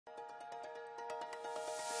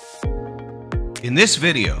In this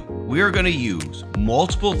video, we are going to use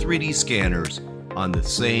multiple 3D scanners on the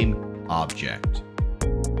same object.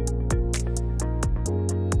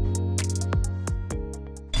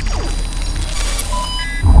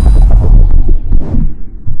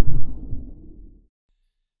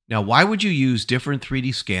 Now, why would you use different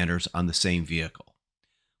 3D scanners on the same vehicle?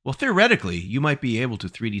 Well, theoretically, you might be able to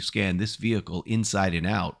 3D scan this vehicle inside and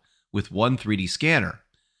out with one 3D scanner.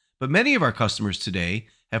 But many of our customers today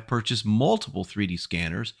have purchased multiple 3D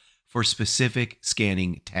scanners for specific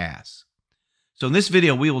scanning tasks. So in this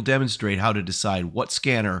video, we will demonstrate how to decide what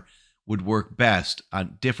scanner would work best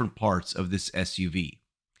on different parts of this SUV.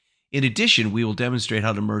 In addition, we will demonstrate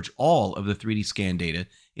how to merge all of the 3D scan data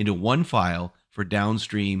into one file for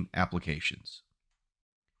downstream applications.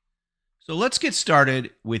 So let's get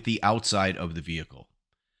started with the outside of the vehicle.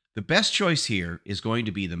 The best choice here is going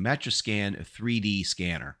to be the metrascan 3D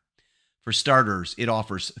scanner. For starters, it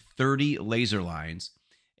offers 30 laser lines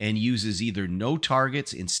and uses either no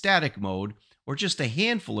targets in static mode or just a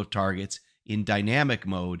handful of targets in dynamic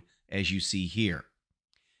mode, as you see here.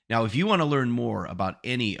 Now, if you want to learn more about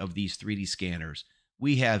any of these 3D scanners,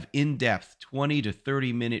 we have in-depth 20 to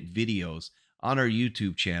 30 minute videos on our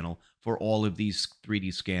YouTube channel for all of these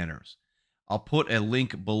 3D scanners. I'll put a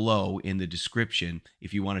link below in the description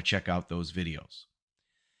if you want to check out those videos.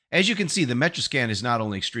 As you can see, the metrascan is not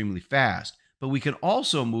only extremely fast, but we can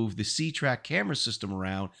also move the C-Track camera system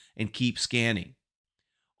around and keep scanning.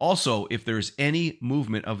 Also, if there's any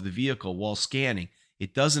movement of the vehicle while scanning,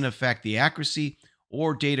 it doesn't affect the accuracy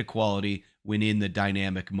or data quality when in the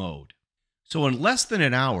dynamic mode. So in less than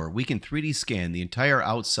an hour, we can 3D scan the entire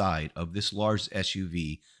outside of this large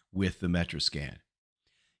SUV with the metrascan.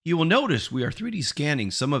 You will notice we are 3D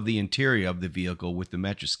scanning some of the interior of the vehicle with the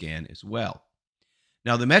metrascan as well.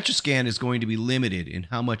 Now, the metrascan is going to be limited in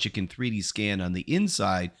how much it can 3D scan on the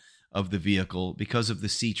inside of the vehicle because of the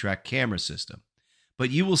C-Track camera system. But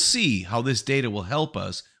you will see how this data will help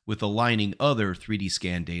us with aligning other 3D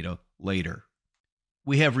scan data later.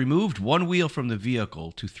 We have removed one wheel from the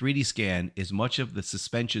vehicle to 3D scan as much of the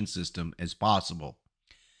suspension system as possible.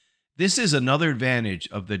 This is another advantage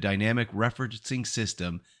of the dynamic referencing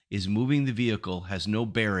system, is moving the vehicle has no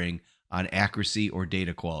bearing on accuracy or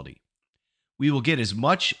data quality. We will get as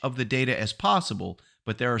much of the data as possible,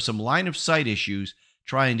 but there are some line of sight issues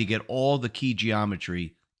trying to get all the key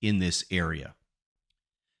geometry in this area.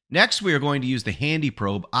 Next, we are going to use the Handy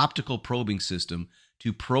Probe optical probing system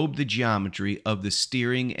to probe the geometry of the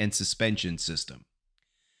steering and suspension system.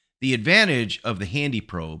 The advantage of the Handy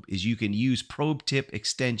Probe is you can use probe tip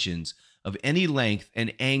extensions of any length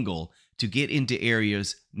and angle to get into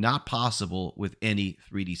areas not possible with any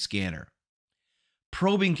 3D scanner.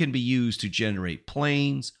 Probing can be used to generate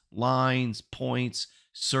planes, lines, points,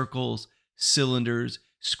 circles, cylinders,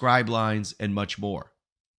 scribe lines, and much more.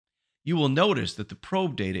 You will notice that the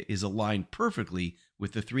probe data is aligned perfectly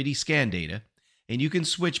with the 3D scan data, and you can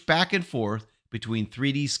switch back and forth between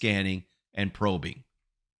 3D scanning and probing.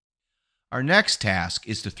 Our next task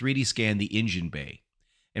is to 3D scan the engine bay,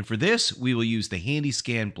 and for this, we will use the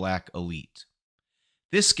HandyScan Black Elite.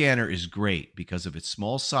 This scanner is great because of its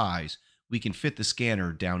small size. We can fit the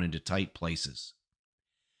scanner down into tight places.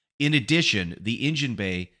 In addition, the engine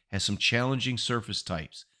bay has some challenging surface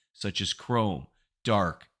types, such as chrome,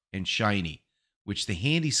 dark, and shiny, which the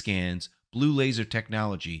HandyScan's blue laser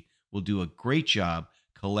technology will do a great job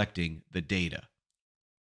collecting the data.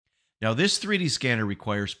 Now, this 3D scanner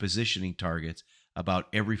requires positioning targets about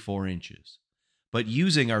every 4 inches, but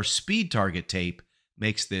using our speed target tape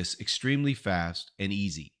makes this extremely fast and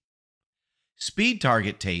easy. Speed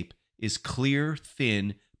target tape is clear,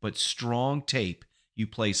 thin, but strong tape you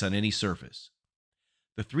place on any surface.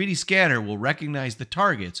 The 3D scanner will recognize the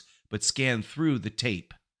targets, but scan through the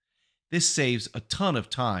tape. This saves a ton of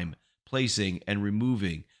time placing and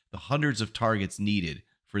removing the hundreds of targets needed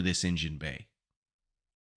for this engine bay.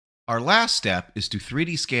 Our last step is to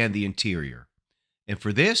 3D scan the interior, and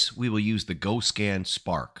for this, we will use the GoScan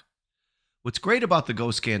Spark. What's great about the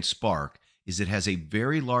GoScan Spark is it has a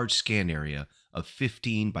very large scan area of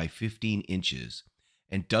 15 by 15 inches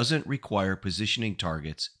and doesn't require positioning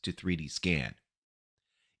targets to 3D scan.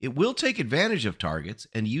 It will take advantage of targets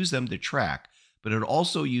and use them to track, but it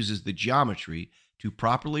also uses the geometry to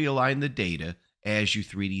properly align the data as you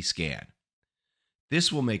 3D scan.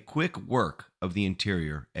 This will make quick work of the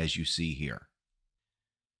interior, as you see here.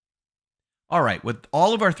 All right, with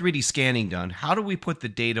all of our 3D scanning done, how do we put the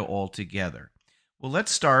data all together? Well,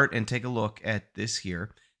 let's start and take a look at this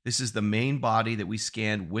here. This is the main body that we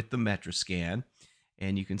scanned with the metrascan,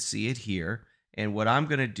 and you can see it here. And what I'm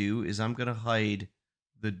going to do is I'm going to hide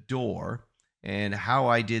the door, And how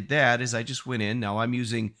I did that is I just went in. Now I'm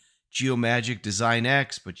using Geomagic Design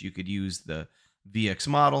X, but you could use the VX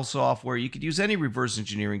Model software. You could use any reverse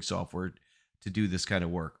engineering software to do this kind of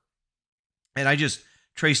work. And I just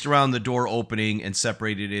traced around the door opening and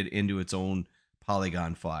separated it into its own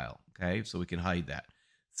polygon file. Okay, so we can hide that.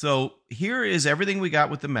 So here is everything we got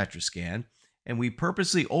with the metrascan. And we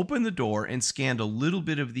purposely opened the door and scanned a little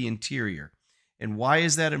bit of the interior. And why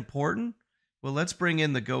is that important? Well, let's bring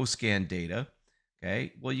in the GoScan data.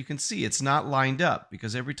 Okay, well, you can see it's not lined up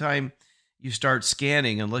because every time you start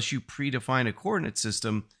scanning, unless you predefine a coordinate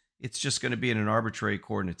system, it's just going to be in an arbitrary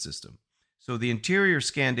coordinate system. So the interior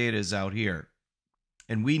scan data is out here,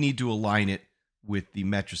 and we need to align it with the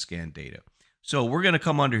metrascan data. So we're going to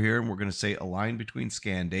come under here and we're going to say align between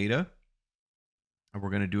scan data. And we're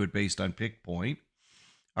going to do it based on pick point.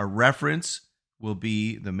 Our reference will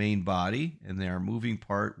be the main body, and then our moving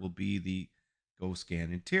part will be the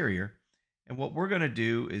GoScan interior. And what we're going to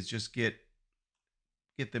do is just get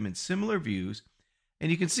them in similar views. And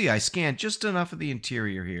you can see I scanned just enough of the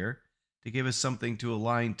interior here to give us something to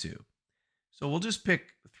align to. So we'll just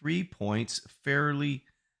pick 3 points fairly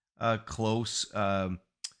close to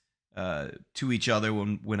each other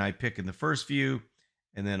when I pick in the first view.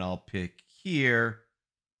 And then I'll pick here,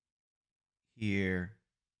 here,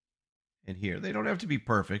 and here. They don't have to be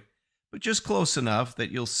perfect, but just close enough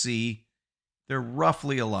that you'll see they're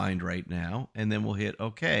roughly aligned right now. And then we'll hit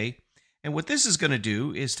OK. And what this is going to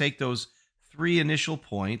do is take those 3 initial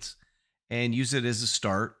points and use it as a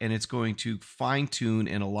start. And it's going to fine tune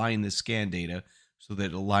and align the scan data so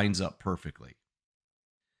that it lines up perfectly.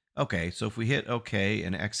 Okay, so if we hit OK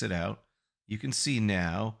and exit out, you can see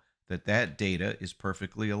now that data is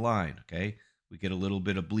perfectly aligned. Okay, we get a little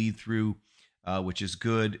bit of bleed through, which is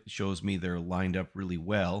good. It shows me they're lined up really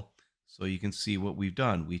well. So you can see what we've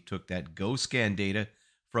done. We took that GoScan data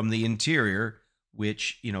from the interior,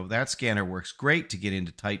 which, you know, that scanner works great to get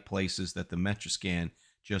into tight places that the metrascan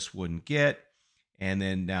just wouldn't get. And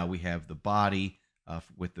then now we have the body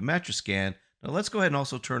with the metrascan. Now let's go ahead and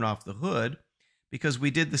also turn off the hood, because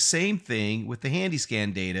we did the same thing with the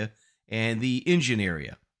HandyScan data and the engine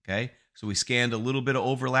area. Okay, so we scanned a little bit of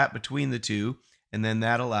overlap between the two, and then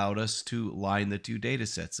that allowed us to line the 2 data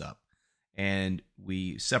sets up. And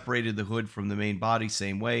we separated the hood from the main body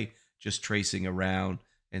same way, just tracing around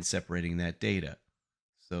and separating that data.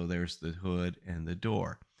 So there's the hood and the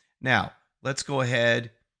door. Now, let's go ahead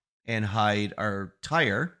and hide our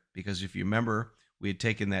tire, because if you remember, we had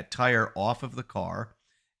taken that tire off of the car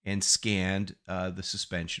and scanned the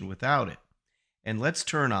suspension without it. And let's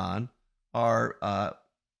turn on our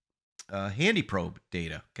handy probe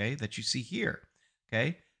data, okay, that you see here.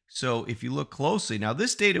 Okay, so if you look closely, now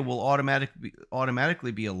this data will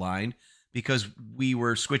automatically be aligned because we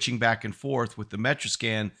were switching back and forth with the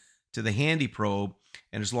metrascan to the handy probe,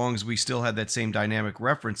 and as long as we still had that same dynamic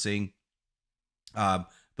referencing,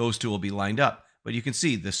 those two will be lined up. But you can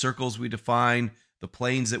see the circles we defined, the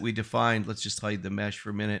planes that we defined. Let's just hide the mesh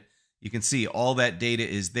for a minute. You can see all that data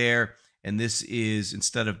is there, and this is,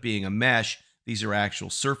 instead of being a mesh, these are actual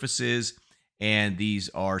surfaces, and these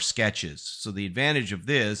are sketches. So the advantage of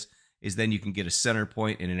this is then you can get a center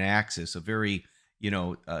point and an axis, a very,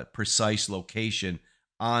 precise location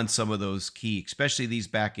on some of those key, especially these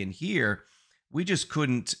back in here. We just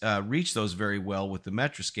couldn't reach those very well with the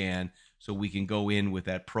metrascan, so we can go in with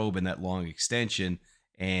that probe and that long extension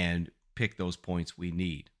and pick those points we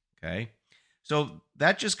need. Okay, so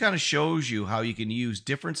that just kind of shows you how you can use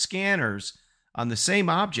different scanners on the same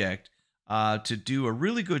object to do a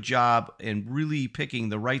really good job in really picking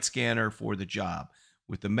the right scanner for the job.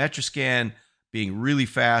 With the metrascan being really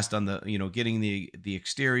fast on the, getting the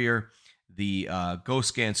exterior, the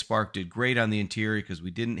GoScan Spark did great on the interior because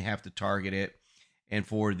we didn't have to target it. And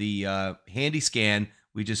for the HandyScan,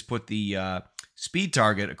 we just put the speed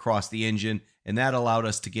target across the engine, and that allowed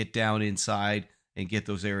us to get down inside and get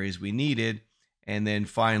those areas we needed. And then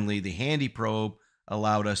finally, the Handy Probe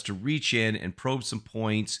allowed us to reach in and probe some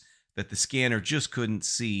points that the scanner just couldn't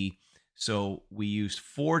see. So we used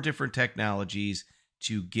 4 different technologies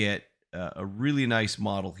to get a really nice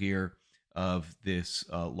model here of this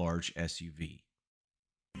large SUV.